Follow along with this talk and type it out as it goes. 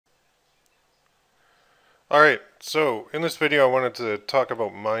Alright, so in this video I wanted to talk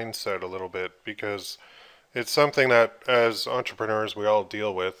about mindset a little bit because it's something that as entrepreneurs we all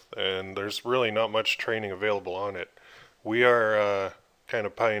deal with, and there's really not much training available on it. We are kind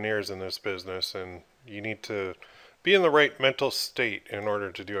of pioneers in this business, and you need to be in the right mental state in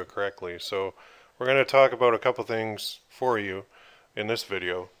order to do it correctly. So we're going to talk about a couple things for you in this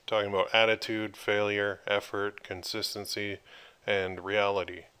video, talking about attitude, failure, effort, consistency, and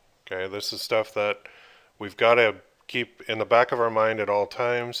reality. Okay, this is stuff that we've got to keep in the back of our mind at all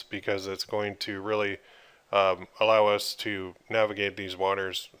times because it's going to really allow us to navigate these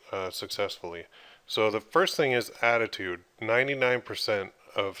waters successfully. So the first thing is attitude. 99%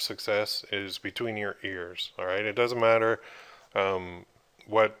 of success is between your ears. All right, it doesn't matter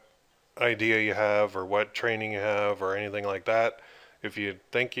what idea you have or what training you have or anything like that. If you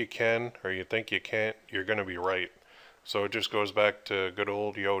think you can or you think you can't, you're going to be right. So it just goes back to good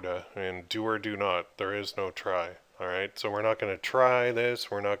old Yoda and do or do not. There is no try. All right. So we're not going to try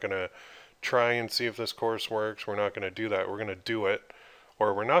this. We're not going to try and see if this course works. We're not going to do that. We're going to do it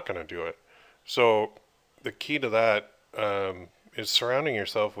or we're not going to do it. So the key to that is surrounding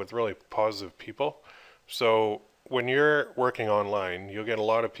yourself with really positive people. So when you're working online, you'll get a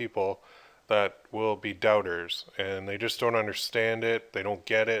lot of people that will be doubters and they just don't understand it. They don't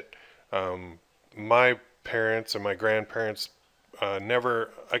get it. My parents and my grandparents I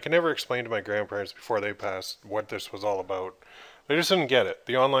can never explain to my grandparents before they passed what this was all about. They just didn't get it.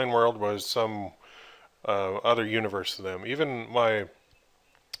 The online world was some other universe to them. Even my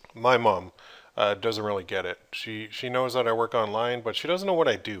mom doesn't really get it. She knows that I work online, but she doesn't know what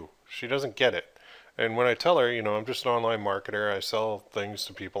I do. She doesn't get it. And when I tell her, I'm just an online marketer, I sell things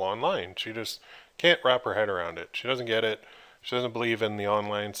to people online, she just can't wrap her head around it. She doesn't get it. She doesn't believe in the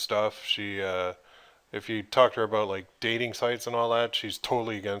online stuff. If you talk to her about like dating sites and all that, she's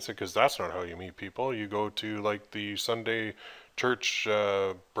totally against it because that's not how you meet people. You go to like the Sunday church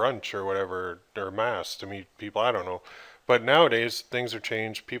brunch or whatever, or mass to meet people. I don't know. But nowadays, things have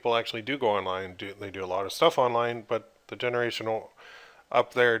changed. People actually do go online. They do a lot of stuff online, but the generation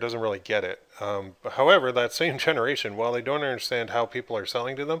up there doesn't really get it. However, that same generation, while they don't understand how people are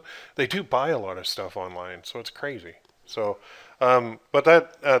selling to them, they do buy a lot of stuff online. So it's crazy. So, but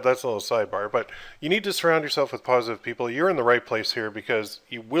that's a little sidebar. But you need to surround yourself with positive people. You're in the right place here because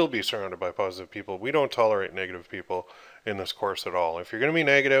you will be surrounded by positive people. We don't tolerate negative people in this course at all. If you're going to be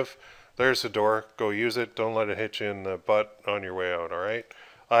negative, there's the door. Go use it. Don't let it hit you in the butt on your way out, all right?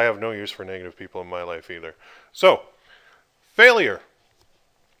 I have no use for negative people in my life either. So, failure.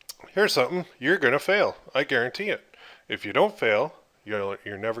 Here's something. You're going to fail. I guarantee it. If you don't fail, you're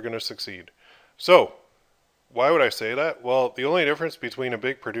never going to succeed. So, why would I say that? Well, the only difference between a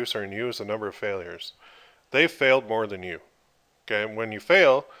big producer and you is the number of failures. They failed more than you. Okay, and when you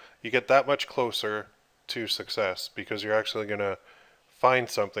fail, you get that much closer to success because you're actually going to find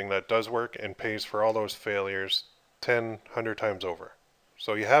something that does work and pays for all those failures 10, 100 times over.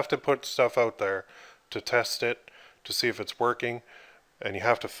 So you have to put stuff out there to test it, to see if it's working, and you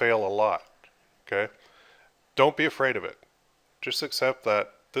have to fail a lot. Okay? Don't be afraid of it. Just accept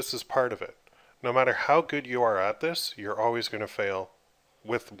that this is part of it. No matter how good you are at this, you're always going to fail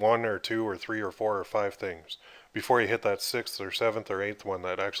with one or two or three or four or five things before you hit that sixth or seventh or eighth one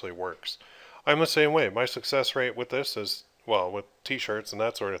that actually works. I'm the same way. My success rate with this is, well, with t-shirts and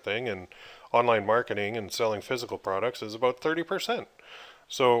that sort of thing and online marketing and selling physical products is about 30%.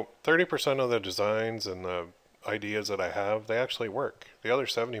 So 30% of the designs and the ideas that I have, they actually work. The other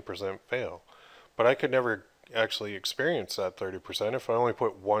 70% fail. But I could never actually experience that 30% if I only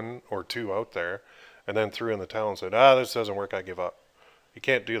put one or two out there and then threw in the towel and said, this doesn't work, I give up. You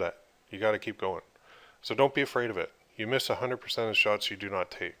can't do that. You got to keep going. So don't be afraid of it. You miss 100% of the shots you do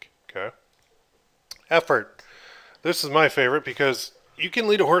not take. Okay? Effort. This is my favorite because you can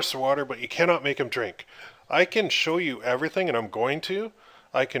lead a horse to water, but you cannot make him drink. I can show you everything, and I'm going to.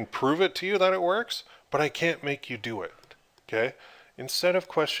 I can prove it to you that it works, but I can't make you do it. Okay? Instead of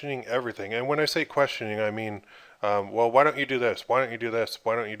questioning everything, and when I say questioning, I mean, well, why don't you do this? Why don't you do this?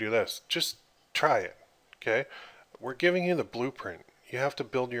 Why don't you do this? Just try it. Okay? We're giving you the blueprint. You have to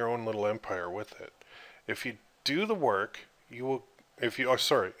build your own little empire with it. If you do the work, you will. If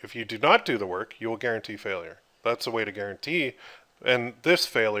you do not do the work, you will guarantee failure. That's the way to guarantee. And this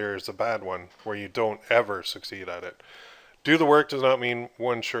failure is a bad one, where you don't ever succeed at it. Do the work does not mean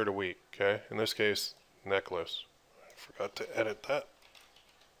one shirt a week. Okay? In this case, necklace. I forgot to edit that.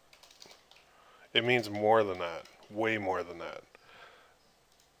 It means more than that. Way more than that.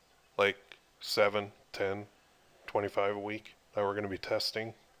 Like 7, 10, 25 a week that we're going to be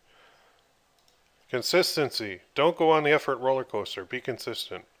testing. Consistency. Don't go on the effort roller coaster. Be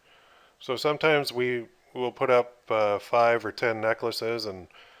consistent. So sometimes we we'll put up 5 or 10 necklaces, and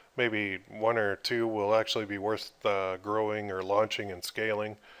maybe 1 or 2 will actually be worth growing or launching and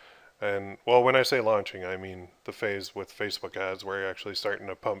scaling. And well, when I say launching, I mean the phase with Facebook ads where you're actually starting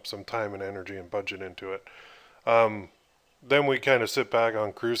to pump some time and energy and budget into it. Then we kind of sit back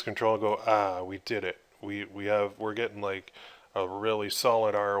on cruise control and go, we did it. We're getting like a really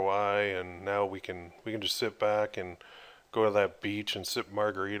solid ROI, and now we can just sit back and go to that beach and sip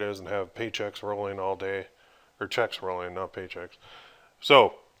margaritas and have paychecks rolling all day, or checks rolling, not paychecks.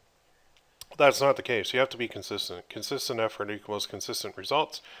 So that's not the case. You have to be consistent. Consistent effort equals consistent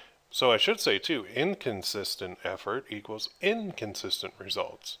results. So I should say too, inconsistent effort equals inconsistent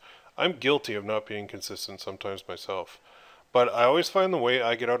results. I'm guilty of not being consistent sometimes myself. But I always find the way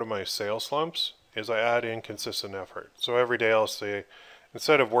I get out of my sales slumps is I add in consistent effort. So every day I'll say,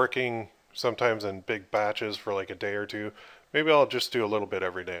 instead of working sometimes in big batches for like a day or two, maybe I'll just do a little bit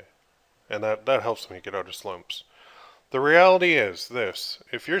every day. And that helps me get out of slumps. The reality is this: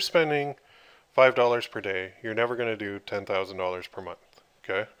 if you're spending $5 per day, you're never going to do $10,000 per month.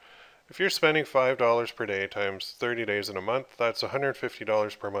 Okay? If you're spending $5 per day times 30 days in a month, that's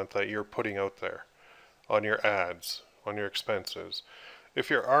 $150 per month that you're putting out there on your ads, on your expenses. If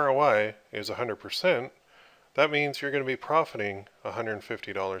your ROI is 100%, that means you're going to be profiting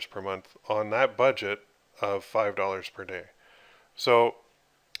 $150 per month on that budget of $5 per day. So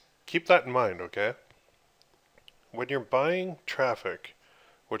keep that in mind, okay? When you're buying traffic,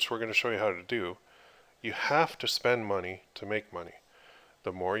 which we're going to show you how to do, you have to spend money to make money.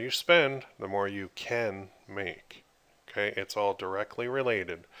 The more you spend, the more you can make. Okay, it's all directly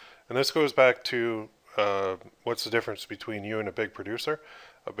related. And this goes back to what's the difference between you and a big producer?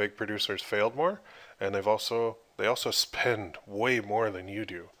 A big producer's failed more, and they also spend way more than you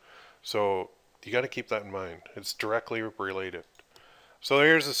do. So you got to keep that in mind. It's directly related. So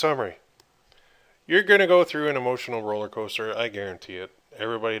here's the summary. You're going to go through an emotional roller coaster, I guarantee it.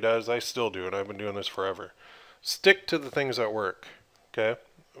 Everybody does. I still do it. I've been doing this forever. Stick to the things that work. Okay?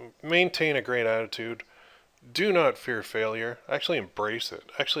 Maintain a great attitude. Do not fear failure. Actually embrace it.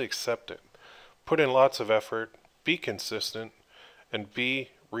 Actually accept it. Put in lots of effort. Be consistent. And be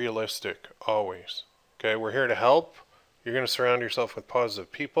realistic always. Okay? We're here to help. You're going to surround yourself with positive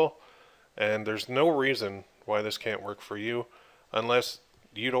people. And there's no reason why this can't work for you unless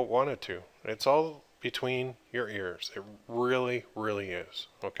you don't want it to. It's all between your ears. It really, really is.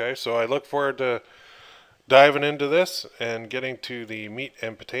 Okay? So I look forward to diving into this and getting to the meat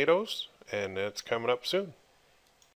and potatoes, and it's coming up soon.